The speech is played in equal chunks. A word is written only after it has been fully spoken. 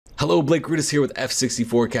Hello, Blake Rudis here with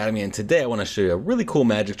F64 Academy, and today I want to show you a really cool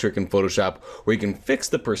magic trick in Photoshop where you can fix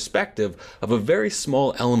the perspective of a very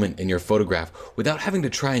small element in your photograph without having to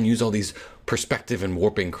try and use all these perspective and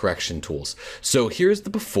warping correction tools. So here's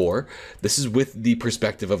the before. This is with the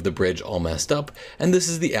perspective of the bridge all messed up, and this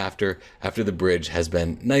is the after the bridge has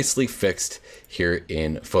been nicely fixed here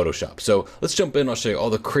in Photoshop. So let's jump in. I'll show you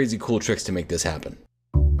all the crazy cool tricks to make this happen.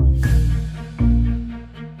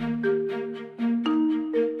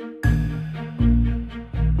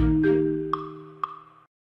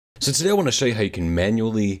 So today I want to show you how you can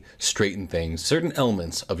manually straighten things, certain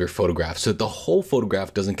elements of your photograph, so that the whole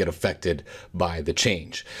photograph doesn't get affected by the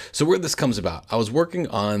change. So where this comes about, I was working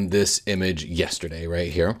on this image yesterday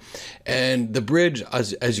right here, and the bridge,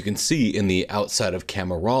 as you can see in the outside of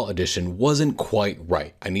camera raw edition, wasn't quite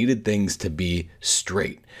right. I needed things to be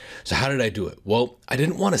straight. So how did I do it? Well, I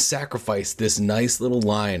didn't want to sacrifice this nice little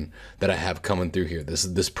line that I have coming through here.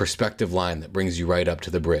 This perspective line that brings you right up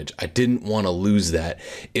to the bridge. I didn't want to lose that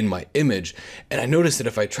in my image. And I noticed that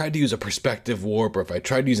if I tried to use a perspective warp, or if I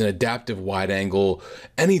tried to use an adaptive wide angle,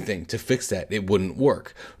 anything to fix that, it wouldn't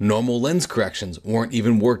work. Normal lens corrections weren't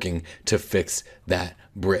even working to fix that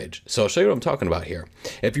bridge. So I'll show you what I'm talking about here.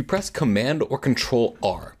 If you press Command or Control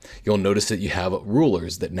R, you'll notice that you have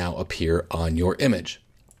rulers that now appear on your image.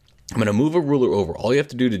 I'm going to move a ruler over. All you have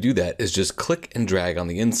to do that is just click and drag on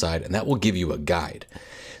the inside, and that will give you a guide.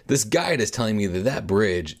 This guide is telling me that that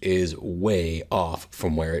bridge is way off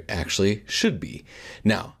from where it actually should be.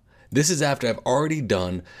 Now, this is after I've already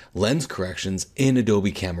done lens corrections in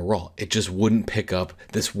Adobe Camera Raw. It just wouldn't pick up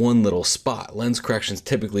this one little spot. Lens corrections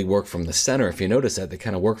typically work from the center. If you notice that, they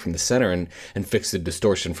kind of work from the center and fix the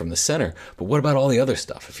distortion from the center. But what about all the other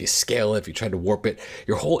stuff? If you scale it, if you try to warp it,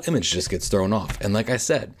 your whole image just gets thrown off. And like I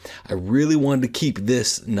said, I really wanted to keep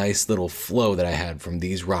this nice little flow that I had from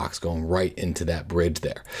these rocks going right into that bridge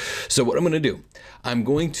there. So what I'm going to do, I'm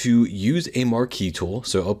going to use a marquee tool.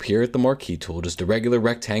 So up here at the marquee tool, just a regular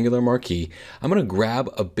rectangular marquee, I'm going to grab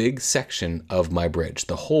a big section of my bridge,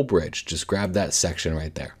 the whole bridge. Just grab that section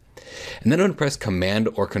right there. And then I'm going to press Command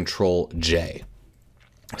or Control J.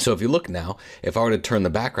 So if you look now, if I were to turn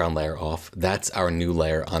the background layer off, that's our new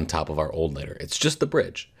layer on top of our old layer. It's just the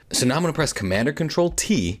bridge. So now I'm going to press Command or Control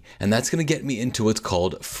T, and that's going to get me into what's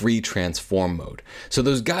called free transform mode. So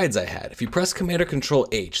those guides I had, if you press Command or Control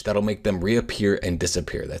H, that'll make them reappear and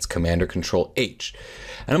disappear. That's Command or Control H.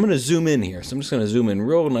 And I'm going to zoom in here. So I'm just going to zoom in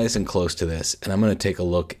real nice and close to this, and I'm going to take a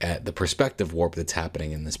look at the perspective warp that's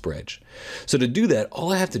happening in this bridge. So to do that,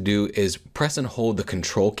 all I have to do is press and hold the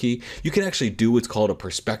Control key. You can actually do what's called a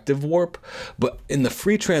perspective warp, but in the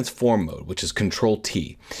free transform mode, which is Control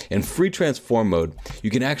T, in free transform mode, you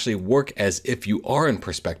can actually work as if you are in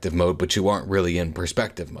perspective mode, but you aren't really in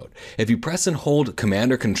perspective mode. If you press and hold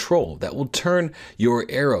Command or Control, that will turn your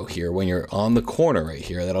arrow here when you're on the corner right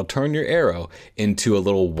here, that'll turn your arrow into a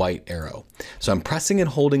little white arrow. So I'm pressing and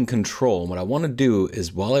holding Control, and what I want to do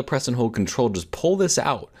is while I press and hold Control, just pull this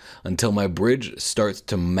out until my bridge starts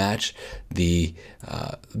to match the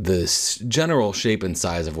general shape and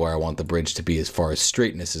size of where I want the bridge to be as far as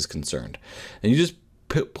straightness is concerned. And you just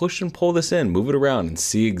push and pull this in, move it around, and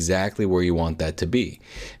see exactly where you want that to be.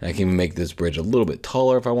 And I can even make this bridge a little bit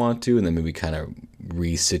taller if I want to, and then maybe kind of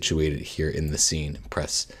resituate it here in the scene.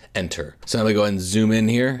 Press Enter. So I'm gonna go ahead and zoom in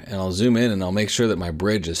here, and I'll zoom in and I'll make sure that my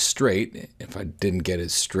bridge is straight. If I didn't get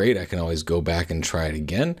it straight, I can always go back and try it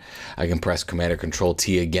again. I can press Command or Control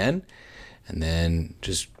T again, and then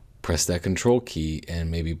just press that Control key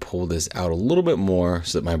and maybe pull this out a little bit more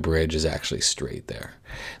so that my bridge is actually straight there.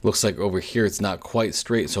 Looks like over here it's not quite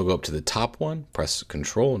straight, so I'll go up to the top one, press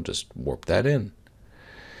Control, and just warp that in.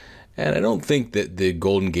 And I don't think that the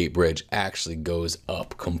Golden Gate Bridge actually goes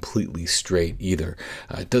up completely straight either.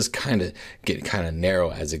 It does kind of get kind of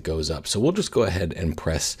narrow as it goes up. So we'll just go ahead and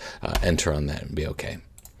press Enter on that and be okay.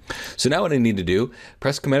 So now what I need to do,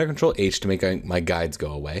 press Command or Control H to make my guides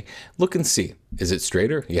go away. Look and see, is it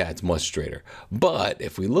straighter? Yeah, it's much straighter. But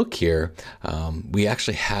if we look here, we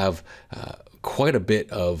actually have quite a bit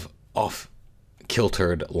of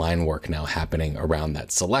off-kiltered line work now happening around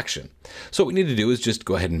that selection. So what we need to do is just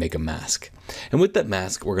go ahead and make a mask. And with that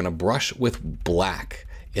mask, we're going to brush with black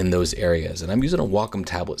in those areas. And I'm using a Wacom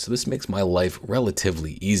tablet, so this makes my life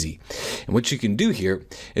relatively easy. And what you can do here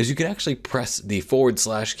is you can actually press the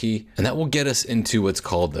 / key, and that will get us into what's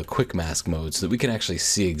called the quick mask mode, so that we can actually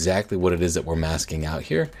see exactly what it is that we're masking out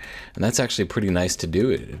here. And that's actually pretty nice to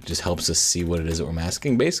do. It just helps us see what it is that we're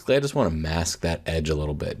masking. Basically, I just want to mask that edge a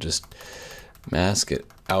little bit. Just mask it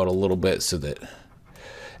out a little bit so that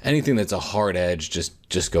anything that's a hard edge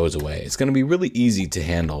just goes away. It's going to be really easy to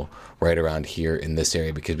handle right around here in this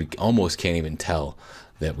area because we almost can't even tell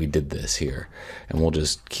that we did this here. And we'll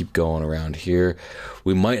just keep going around here.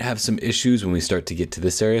 We might have some issues when we start to get to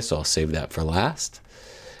this area, so I'll save that for last.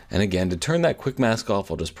 And again, to turn that quick mask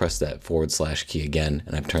off, I'll just press that / key again,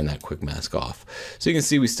 and I've turned that quick mask off. So you can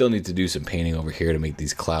see we still need to do some painting over here to make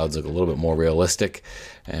these clouds look a little bit more realistic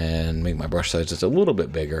and make my brush size just a little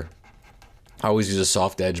bit bigger. I always use a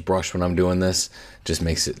soft edge brush when I'm doing this. Just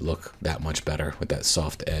makes it look that much better with that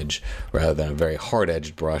soft edge rather than a very hard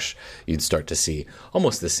edged brush. You'd start to see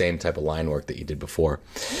almost the same type of line work that you did before.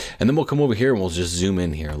 And then we'll come over here and we'll just zoom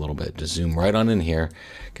in here a little bit. Just zoom right on in here,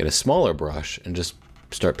 get a smaller brush and just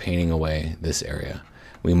start painting away this area.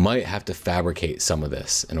 We might have to fabricate some of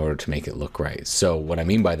this in order to make it look right. So what I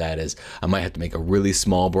mean by that is I might have to make a really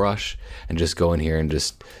small brush and just go in here and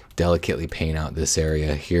just delicately paint out this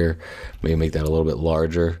area here. Maybe make that a little bit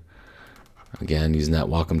larger. Again, using that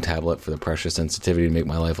Wacom tablet for the pressure sensitivity to make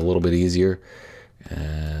my life a little bit easier.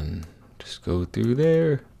 And just go through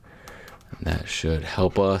there. And that should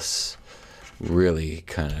help us really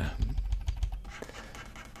kind of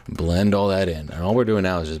blend all that in. And all we're doing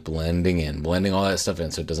now is just blending all that stuff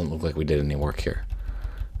in so it doesn't look like we did any work here.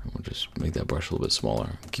 And we'll just make that brush a little bit smaller.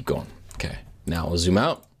 Keep going. Okay, now we'll zoom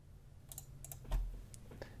out.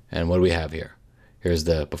 And what do we have here? Here's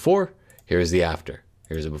the before, here's the after.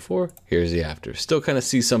 Here's the before, here's the after. Still kind of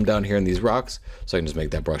see some down here in these rocks, so I can just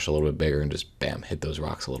make that brush a little bit bigger and just bam, hit those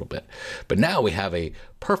rocks a little bit. But now we have a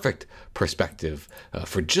perfect perspective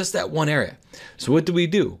for just that one area. So what do we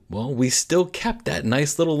do? Well, we still kept that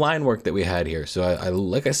nice little line work that we had here. So I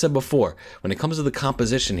like I said before, when it comes to the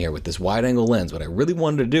composition here with this wide angle lens, what I really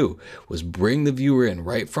wanted to do was bring the viewer in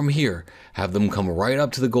right from here, have them come right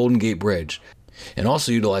up to the Golden Gate Bridge, and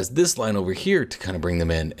also utilize this line over here to kind of bring them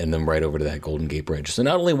in and then right over to that Golden Gate Bridge. So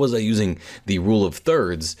not only was I using the rule of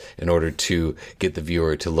thirds in order to get the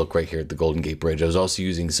viewer to look right here at the Golden Gate Bridge, I was also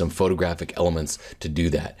using some photographic elements to do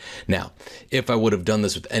that. Now, if I would have done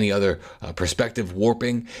this with any other perspective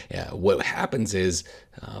warping, what happens is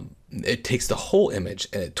it takes the whole image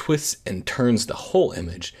and it twists and turns the whole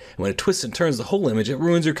image. And when it twists and turns the whole image, it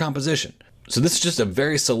ruins your composition. So this is just a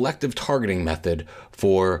very selective targeting method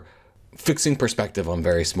for fixing perspective on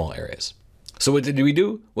very small areas. So what did we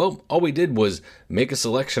do? Well, all we did was make a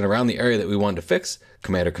selection around the area that we wanted to fix,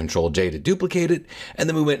 Command or Control J to duplicate it, and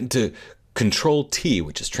then we went into Control T,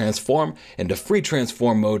 which is transform, into free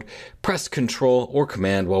transform mode, press Control or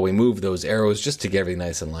Command while we move those arrows just to get everything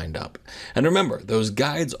nice and lined up. And remember, those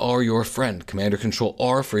guides are your friend. Command or Control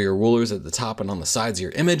R for your rulers at the top and on the sides of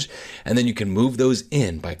your image, and then you can move those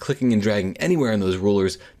in by clicking and dragging anywhere in those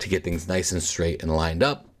rulers to get things nice and straight and lined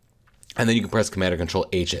up. And then you can press Command or Control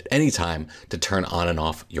H at any time to turn on and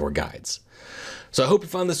off your guides. So I hope you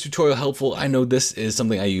found this tutorial helpful. I know this is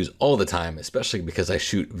something I use all the time, especially because I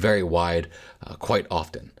shoot very wide quite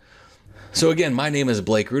often. So again, my name is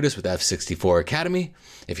Blake Rudis with F64 Academy.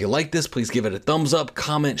 If you like this, please give it a thumbs up,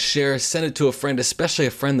 comment, share, send it to a friend, especially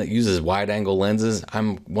a friend that uses wide angle lenses.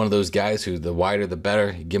 I'm one of those guys who the wider the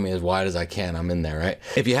better. You give me as wide as I can, I'm in there, right?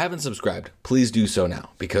 If you haven't subscribed, please do so now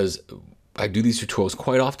because I do these tutorials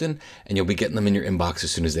quite often and you'll be getting them in your inbox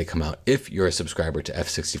as soon as they come out if you're a subscriber to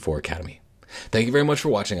F64 Academy. Thank you very much for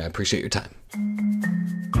watching. I appreciate your time.